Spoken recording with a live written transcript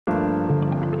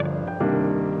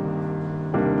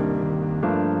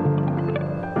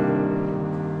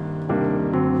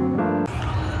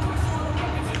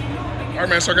right,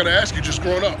 man, so I got to ask you, just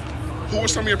growing up, who are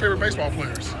some of your favorite baseball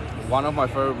players? One of my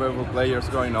favorite players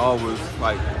growing up was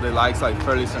like the likes like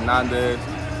Felix Hernandez,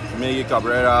 Miggy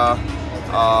Cabrera.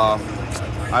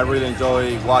 I really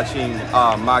enjoy watching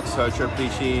Max Scherzer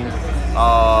pitching.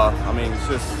 I mean, it's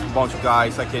just a bunch of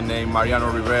guys I can name.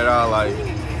 Mariano Rivera, like,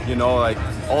 you know, like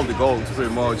all the goals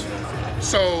pretty much.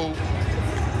 So,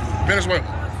 Venezuela.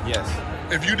 Yes.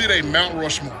 If you did a Mount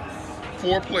Rushmore,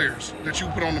 4 players that you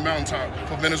put on the mountaintop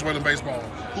for Venezuelan baseball,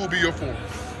 who would be your 4?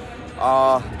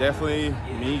 Definitely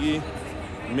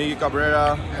Miggy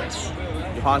Cabrera, Yes.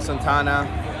 Johan Santana,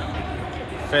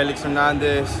 Felix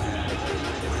Hernandez.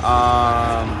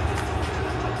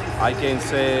 I can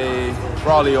say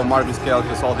probably Omar Vizquel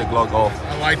because all the glove go.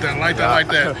 I like that, I like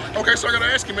that. Okay, so I gotta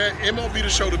ask you, man, MLB The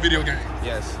Show, the video game.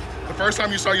 Yes. The first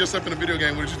time you saw yourself in a video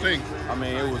game, what did you think? I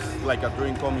mean, it was like a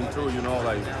dream coming true, you know,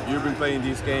 like you've been playing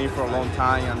this game for a long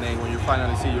time, and then when you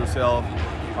finally see yourself,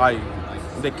 like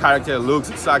the character looks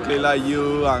exactly like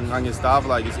you and stuff,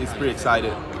 like it's pretty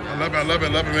exciting. I love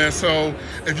it, man. So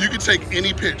if you could take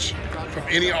any pitch from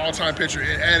any all-time pitcher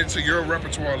and add it to your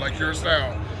repertoire, like your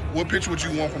style, what pitch would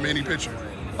you want from any pitcher?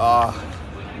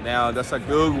 Now that's a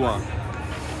good one.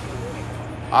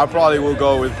 I probably will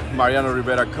go with Mariano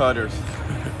Rivera cutters.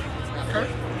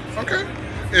 Okay.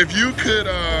 If you could,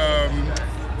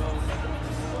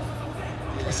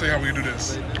 let's see how we do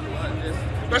this.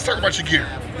 Let's talk about your gear,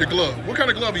 your glove. What kind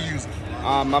of glove are you using?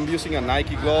 I'm using a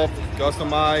Nike glove,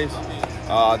 customized.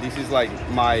 This is like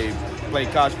my play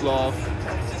catch glove.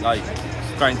 Like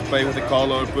trying to play with the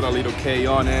color, put a little K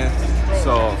on it.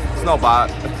 So it's not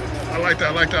bad. I like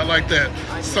that.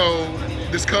 So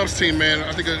this Cubs team, man,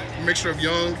 I think a mixture of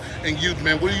young and youth,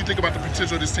 man. What do you think about the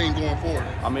potential of this team going forward?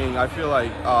 I mean, I feel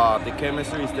like the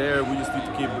chemistry is there. We just need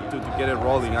to keep to get it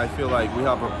rolling. I feel like we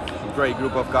have a great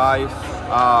group of guys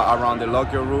around the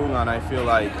locker room, and I feel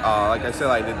like I said,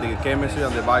 like the chemistry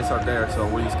and the vibes are there. So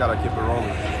we just gotta keep it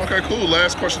rolling. Okay, cool.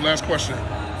 Last question.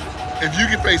 If you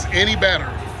could face any batter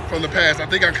from the past, I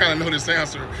think I kind of know this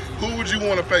answer. Who would you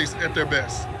want to face at their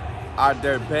best? At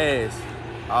their best,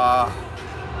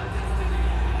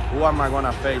 who am I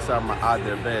gonna face at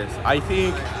their best? I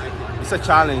think it's a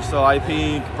challenge, so I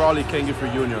think probably Ken Griffey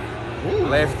Jr. Ooh.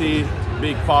 Lefty,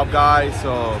 big pop guy,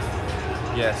 so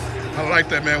yes. I like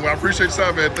that, man. Well, I appreciate your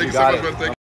time, man. Thank you so much,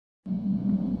 man.